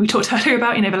 We talked earlier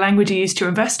about the language you use to your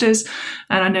investors,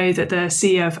 and I know that the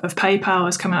CEO of PayPal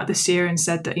has come out this year and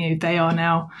said that they are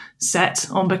now set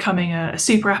on becoming a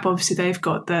super app. Obviously, they've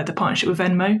got the partnership with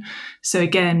Venmo, so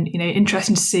again,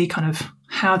 interesting to see kind of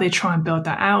how they try and build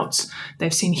that out.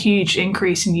 They've seen huge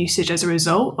increase in usage as a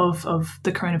result of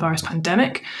the coronavirus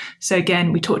pandemic. So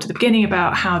again, we talked at the beginning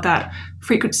about how that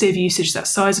frequency of usage, that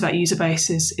size of that user base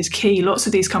is key. Lots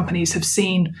of these companies have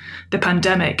seen the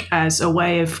pandemic as a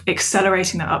way of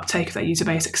accelerating that uptake of that user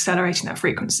base, accelerating that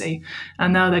frequency.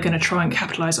 And now they're going to try and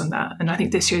capitalize on that. And I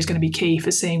think this year is going to be key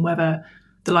for seeing whether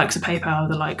the likes of PayPal,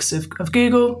 the likes of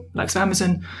Google, the likes of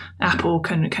Amazon, Apple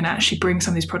can actually bring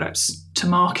some of these products to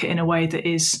market in a way that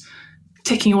is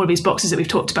ticking all of these boxes that we've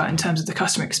talked about in terms of the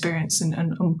customer experience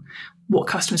and what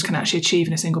customers can actually achieve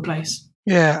in a single place.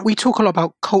 Yeah, we talk a lot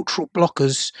about cultural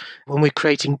blockers when we're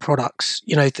creating products.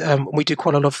 We do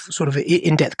quite a lot of sort of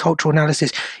in-depth cultural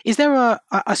analysis. Is there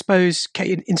I suppose,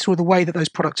 in sort of the way that those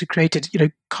products are created,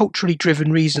 culturally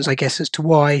driven reasons, I guess, as to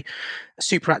why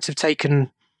super apps have taken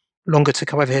longer to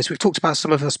come over here? So we've talked about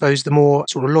some of, I suppose, the more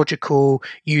sort of logical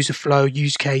user flow,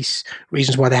 use case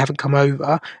reasons why they haven't come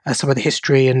over, some of the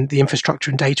history and the infrastructure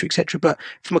and data, etc. But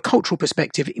from a cultural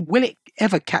perspective, will it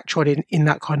ever catch on in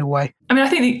that kind of way? I mean, I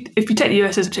think if you take the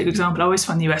US as a particular example, I always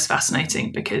find the US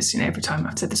fascinating because, every time,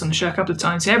 I've said this on the show a couple of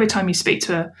times, every time you speak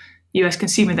to a US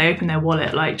consumer, they open their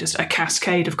wallet, like just a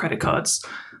cascade of credit cards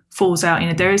falls out.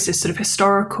 There is this sort of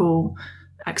historical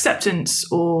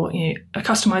acceptance or a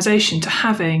customization to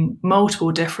having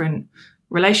multiple different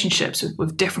relationships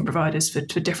with different providers for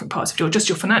different parts of your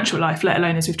financial life, let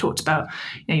alone, as we've talked about,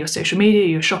 your social media,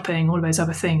 your shopping, all of those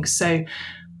other things. So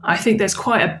I think there's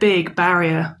quite a big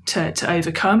barrier to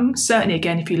overcome. Certainly,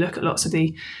 again, if you look at lots of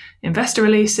the investor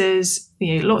releases,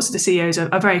 lots of the CEOs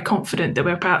are very confident that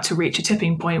we're about to reach a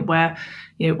tipping point where,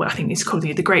 what I think is called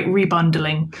the great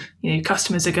rebundling.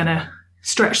 Customers are going to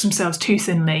stretch themselves too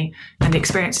thinly and the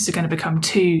experiences are going to become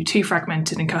too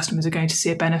fragmented, and customers are going to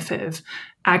see a benefit of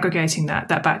aggregating that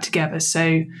back together.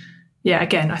 So yeah,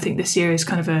 again, I think this year is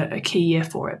kind of a key year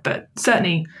for it, but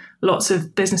certainly lots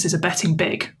of businesses are betting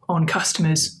big on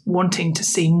customers wanting to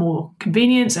see more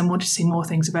convenience and wanting to see more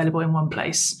things available in one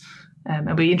place. And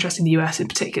it'll be interesting in the US in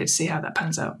particular to see how that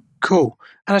pans out. Cool.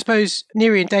 And I suppose,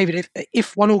 Neri and David,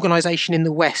 if one organisation in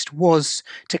the West was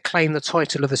to claim the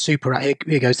title of a super app,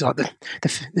 here goes like the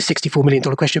 $64 million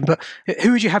question, but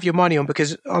who would you have your money on?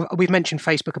 Because we've mentioned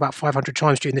Facebook about 500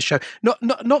 times during the show,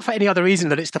 not for any other reason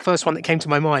than it's the first one that came to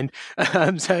my mind.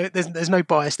 So there's no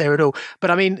bias there at all.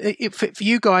 But I mean, for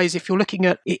you guys, if you're looking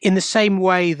at in the same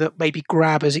way that maybe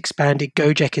Grab has expanded,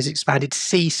 Gojek has expanded,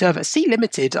 C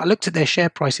Limited, I looked at their share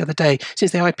price the other day,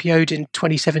 since they IPO'd in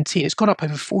 2017, it's gone up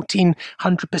over 1,400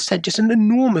 100%, just an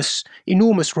enormous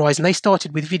rise. And they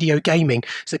started with video gaming.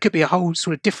 So there could be a whole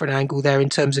sort of different angle there in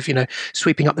terms of,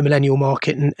 sweeping up the millennial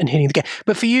market and hitting the game.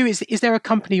 But for you, is there a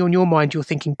company on your mind you're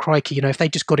thinking, crikey, if they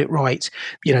just got it right,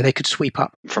 they could sweep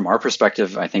up? From our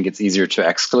perspective, I think it's easier to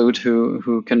exclude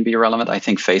who can be relevant. I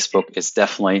think Facebook is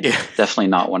definitely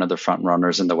not one of the front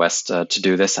runners in the West to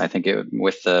do this. I think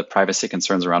with the privacy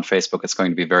concerns around Facebook, it's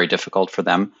going to be very difficult for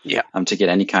them to get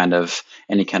any kind of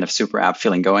super app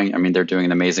feeling going. I mean, they're doing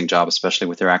an amazing job, especially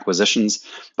with their acquisitions,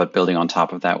 but building on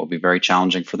top of that will be very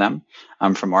challenging for them.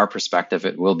 From our perspective,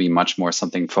 it will be much more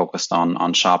something focused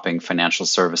on shopping, financial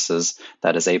services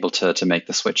that is able to make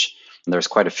the switch. And there's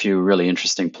quite a few really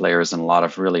interesting players and a lot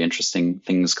of really interesting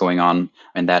things going on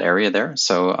in that area there.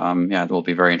 So it will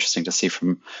be very interesting to see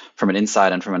from an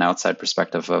inside and from an outside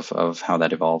perspective of how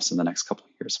that evolves in the next couple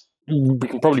of years. We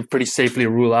can probably pretty safely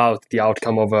rule out the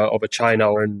outcome of a China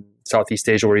or in Southeast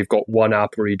Asia where you've got one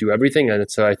app where you do everything.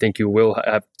 And so I think you will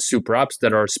have super apps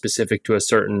that are specific to a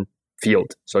certain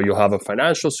field. So you'll have a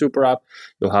financial super app,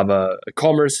 you'll have a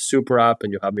commerce super app,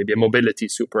 and you'll have maybe a mobility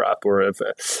super app.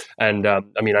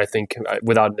 I think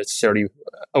without necessarily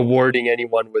awarding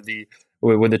anyone with the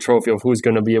trophy of who's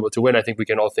going to be able to win, I think we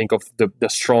can all think of the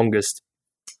strongest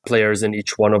players in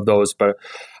each one of those. But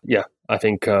yeah, I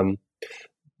think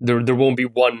there won't be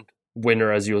one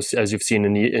winner as you've seen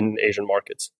in Asian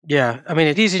markets. Yeah, I mean,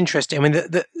 it is interesting. I mean,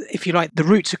 if you like, the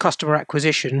route to customer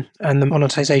acquisition and the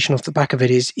monetization off the back of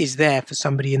it is there for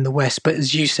somebody in the West. But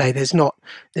as you say, there's not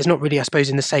really, I suppose,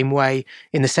 in the same way,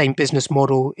 in the same business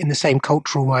model, in the same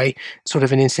cultural way, sort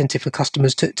of an incentive for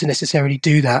customers to necessarily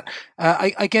do that.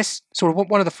 I guess sort of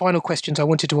one of the final questions I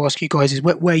wanted to ask you guys is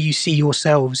where you see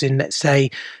yourselves in, let's say,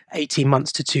 18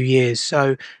 months to 2 years.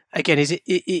 So again,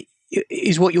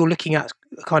 is what you're looking at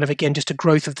kind of, again, just a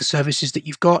growth of the services that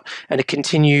you've got and a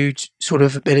continued sort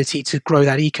of ability to grow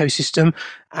that ecosystem?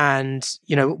 And,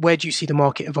 where do you see the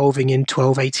market evolving in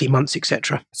 12, 18 months,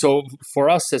 etc.? So for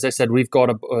us, as I said, we've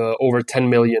got over 10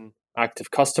 million active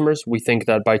customers. We think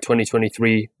that by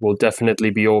 2023, we'll definitely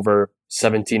be over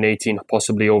 17, 18,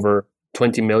 possibly over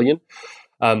 20 million.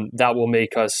 That will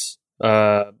make us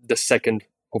the second,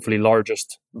 hopefully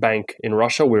largest bank in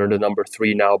Russia. We're the number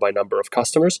 3 now by number of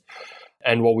customers.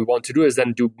 And what we want to do is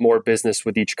then do more business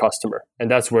with each customer.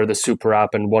 And that's where the super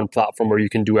app and one platform where you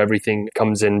can do everything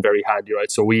comes in very handy,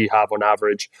 right? So we have on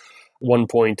average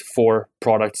 1.4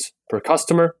 products per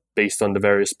customer. Based on the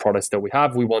various products that we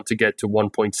have, we want to get to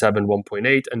 1.7,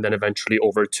 1.8, and then eventually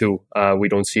over 2. We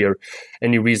don't see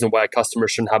any reason why a customer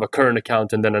shouldn't have a current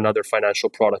account and then another financial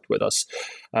product with us.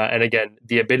 And again,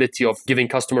 the ability of giving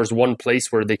customers one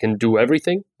place where they can do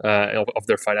everything of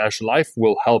their financial life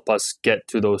will help us get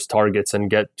to those targets and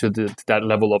get to that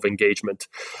level of engagement.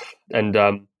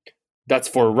 And that's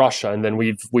for Russia. And then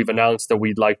we've announced that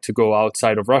we'd like to go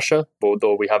outside of Russia,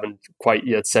 although we haven't quite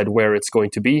yet said where it's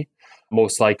going to be.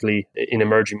 Most likely in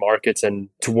emerging markets and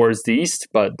towards the east,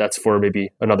 but that's for maybe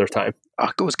another time.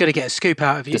 I was going to get a scoop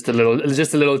out of you. Just a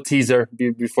little teaser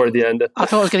before the end. I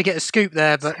thought I was going to get a scoop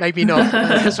there, but maybe not.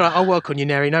 That's right. I'll work on you,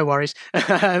 Neri. No worries.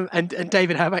 And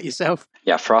David, how about yourself?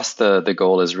 Yeah, for us, the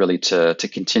goal is really to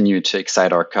continue to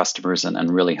excite our customers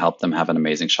and really help them have an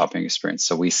amazing shopping experience.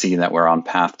 So we see that we're on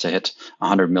path to hit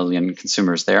 100 million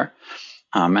consumers there.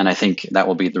 And I think that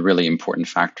will be the really important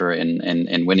factor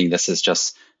in winning this is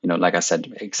just, like I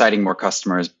said, exciting more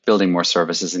customers, building more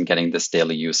services, and getting this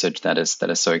daily usage that is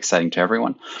so exciting to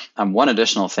everyone. One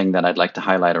additional thing that I'd like to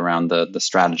highlight around the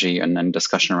strategy and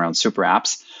discussion around super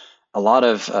apps. A lot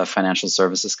of financial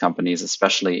services companies,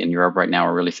 especially in Europe right now,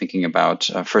 are really thinking about,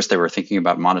 first they were thinking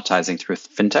about monetizing through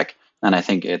fintech. And I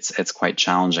think it's quite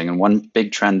challenging. And one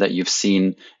big trend that you've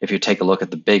seen, if you take a look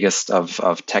at the biggest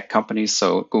of tech companies,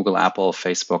 so Google, Apple,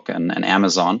 Facebook, and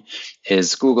Amazon,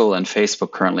 is Google and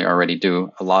Facebook currently already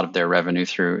do a lot of their revenue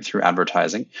through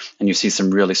advertising. And you see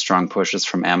some really strong pushes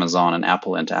from Amazon and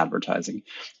Apple into advertising.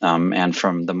 And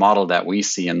from the model that we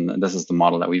see, and this is the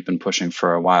model that we've been pushing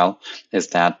for a while, is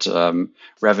that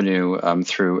revenue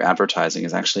through advertising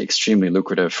is actually extremely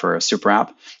lucrative for a super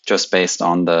app, just based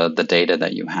on the data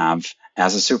that you have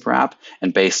as a super app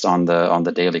and based on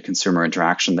the daily consumer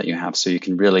interaction that you have. So you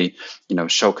can really,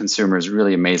 show consumers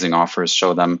really amazing offers,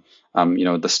 show them,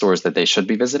 the stores that they should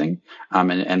be visiting.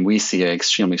 And we see an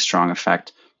extremely strong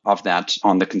effect of that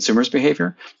on the consumer's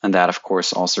behavior. And that, of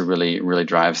course, also really, really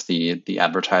drives the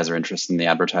advertiser interest and the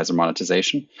advertiser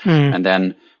monetization. And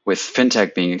then with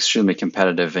fintech being extremely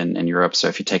competitive in Europe. So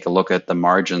if you take a look at the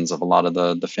margins of a lot of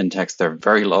the fintechs, they're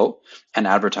very low. And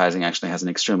advertising actually has an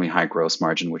extremely high gross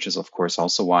margin, which is, of course,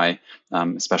 also why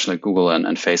especially Google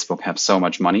and Facebook have so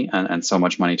much money and so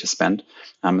much money to spend.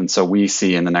 And so we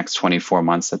see in the next 24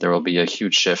 months that there will be a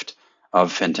huge shift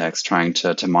of fintechs trying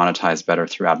to monetize better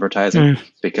through advertising,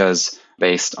 because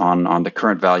based on the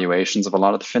current valuations of a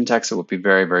lot of the fintechs, it would be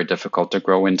very, very difficult to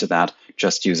grow into that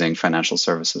just using financial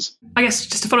services. I guess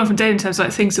just to follow on from Dave in terms of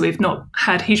like things that we've not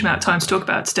had a huge amount of time to talk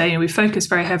about today, we focus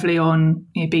very heavily on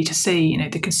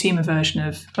B2C, the consumer version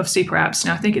of super apps.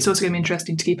 And I think it's also going to be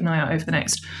interesting to keep an eye out over the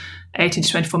next 18 to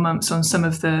 24 months on some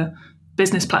of the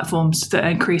business platforms that are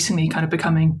increasingly kind of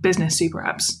becoming business super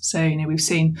apps. So, we've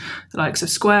seen the likes of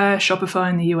Square, Shopify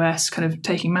in the US kind of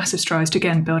taking massive strides to,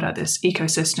 again, build out this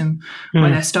ecosystem where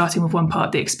they're starting with one part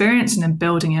of the experience and then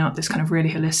building out this kind of really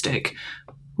holistic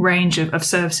range of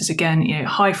services. Again,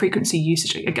 high frequency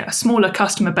usage, a smaller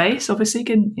customer base, obviously,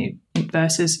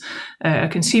 versus a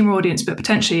consumer audience, but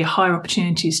potentially higher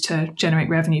opportunities to generate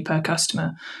revenue per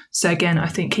customer. So again, I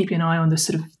think keeping an eye on the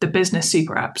sort of the business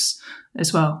super apps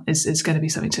as well is going to be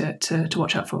something to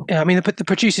watch out for. Yeah, I mean, the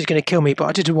producer's going to kill me, but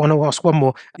I did want to ask one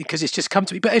more because it's just come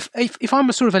to me. But if I'm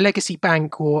a sort of a legacy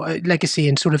bank, or a legacy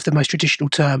in sort of the most traditional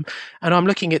term, and I'm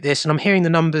looking at this and I'm hearing the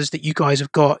numbers that you guys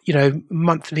have got,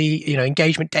 monthly,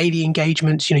 engagement, daily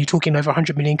engagements, you're talking over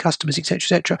 100 million customers, et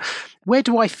cetera, where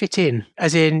do I fit in?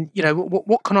 As in,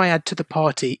 what can I add to the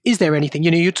party? Is there anything?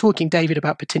 You're talking, David,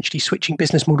 about potentially switching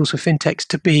business models for fintechs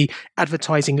to be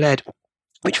advertising led,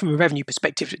 which from a revenue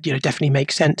perspective, definitely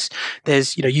makes sense.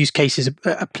 There's, use cases,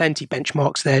 plenty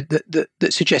benchmarks there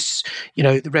that suggests,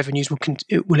 the revenues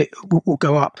will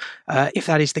go up if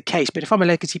that is the case. But if I'm a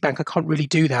legacy bank, I can't really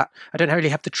do that. I don't really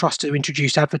have the trust to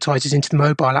introduce advertisers into the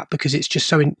mobile app because it's just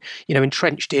so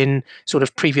entrenched in sort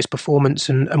of previous performance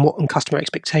and customer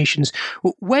expectations.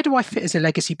 Where do I fit as a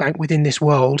legacy bank within this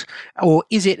world? Or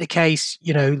is it the case,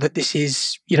 that this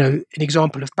is, an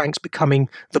example of banks becoming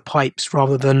the pipes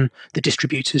rather than the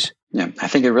distributors? Yeah, I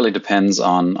think it really depends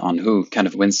on who kind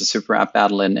of wins the super app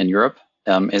battle in Europe.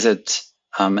 Is it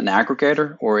an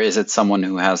aggregator, or is it someone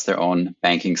who has their own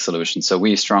banking solution? So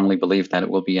we strongly believe that it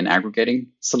will be an aggregating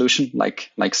solution like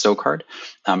Stocard,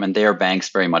 and their banks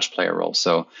very much play a role.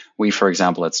 So we, for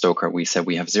example, at Stocard, we said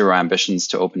we have zero ambitions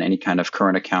to open any kind of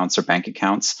current accounts or bank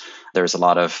accounts. There's a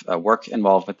lot of work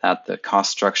involved with that. The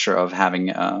cost structure of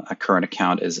having a current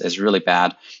account is really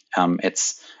bad.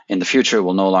 It's in the future, it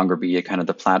will no longer be a kind of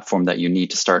the platform that you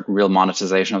need to start real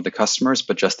monetization of the customers,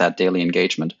 but just that daily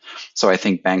engagement. So I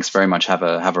think banks very much have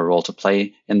a role to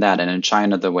play in that. And in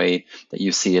China, the way that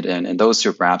you see it in those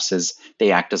super apps is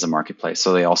they act as a marketplace.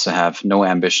 So they also have no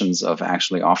ambitions of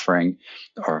actually offering,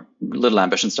 or little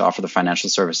ambitions to offer the financial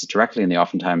services directly. And they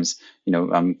oftentimes,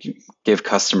 give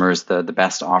customers the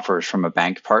best offers from a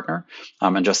bank partner,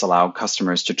 and just allow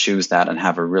customers to choose that and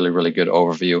have a really, really good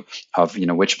overview of,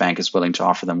 which bank is willing to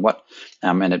offer them what.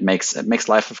 And it makes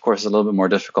life, of course, a little bit more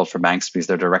difficult for banks because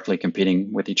they're directly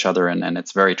competing with each other, and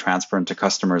it's very transparent to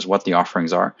customers what the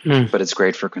offerings are. But it's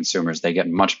great for consumers. They get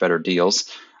much better deals,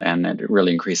 and it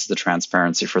really increases the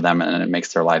transparency for them, and it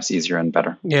makes their lives easier and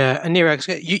better. Yeah, and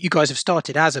Neeraj, you guys have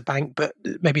started as a bank, but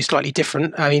maybe slightly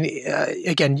different. I mean,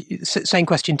 again, same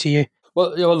question to you.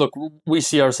 Well, look, we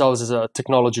see ourselves as a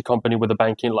technology company with a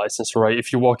banking license, right?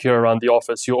 If you walk here around the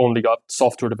office, you only got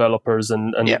software developers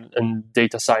and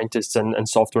data scientists and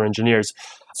software engineers.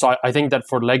 So I think that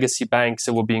for legacy banks,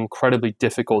 it will be incredibly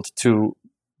difficult to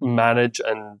manage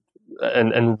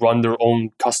and run their own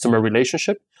customer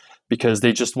relationship, because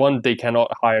they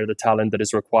cannot hire the talent that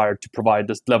is required to provide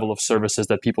this level of services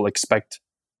that people expect,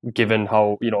 given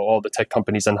how, all the tech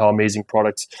companies and how amazing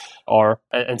products are.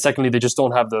 And secondly, they just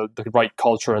don't have the right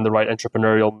culture and the right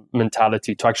entrepreneurial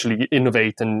mentality to actually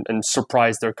innovate and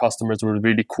surprise their customers with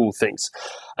really cool things.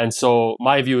 And so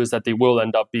my view is that they will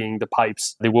end up being the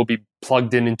pipes. They will be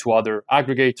plugged into other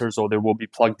aggregators, or they will be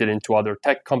plugged into other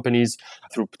tech companies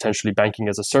through potentially banking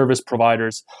as a service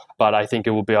providers. But I think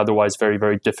it will be otherwise very,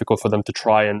 very difficult for them to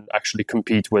try and actually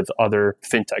compete with other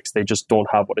fintechs. They just don't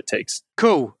have what it takes.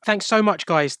 Cool. Thanks so much,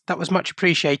 guys. That was much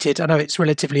appreciated. I know it's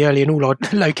relatively early in all our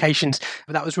locations,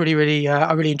 but that was really, really,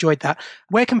 I really enjoyed that.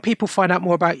 Where can people find out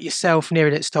more about yourself?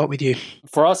 Neeraj, let's start with you.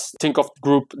 For us,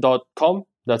 tinkoffgroup.com.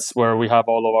 That's where we have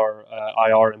all of our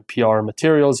IR and PR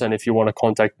materials. And if you want to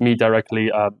contact me directly,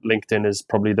 LinkedIn is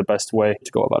probably the best way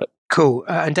to go about it. Cool.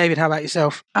 And David, how about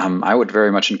yourself? I would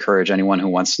very much encourage anyone who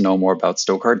wants to know more about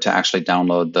Stocard to actually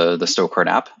download the Stocard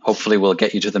app. Hopefully, we'll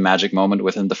get you to the magic moment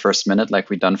within the first minute, like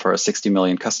we've done for our 60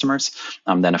 million customers.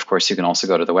 Then, of course, you can also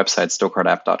go to the website,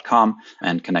 stocardapp.com,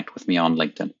 and connect with me on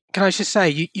LinkedIn. Can I just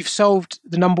say, you've solved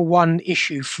the number one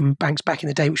issue from banks back in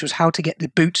the day, which was how to get the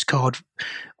Boots card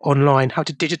online, how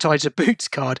to digitize a Boots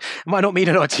card. It might not mean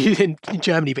a lot to you in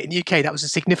Germany, but in the UK, that was a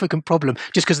significant problem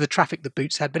just because of the traffic that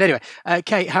Boots had. But anyway,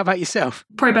 Kate, how about yourself?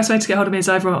 Probably best way to get hold of me is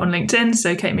either on LinkedIn,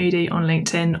 so Kate Moody on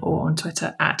LinkedIn, or on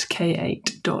Twitter at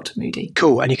k8.moody.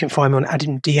 Cool. And you can find me on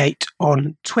AdamD8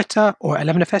 on Twitter or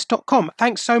 11fs.com.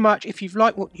 Thanks so much. If you've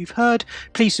liked what you've heard,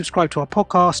 please subscribe to our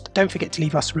podcast. Don't forget to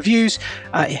leave us reviews.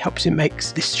 It helps, it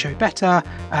makes this show better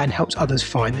and helps others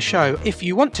find the show. If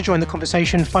you want to join the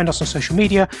conversation, find us on social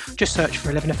media. Just search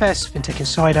for 11FS, FinTech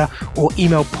Insider, or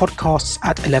email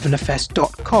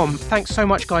podcasts@11fs.com. Thanks so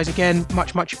much, guys, again.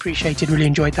 Much appreciated. Really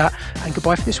enjoyed that. And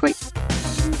goodbye for this week.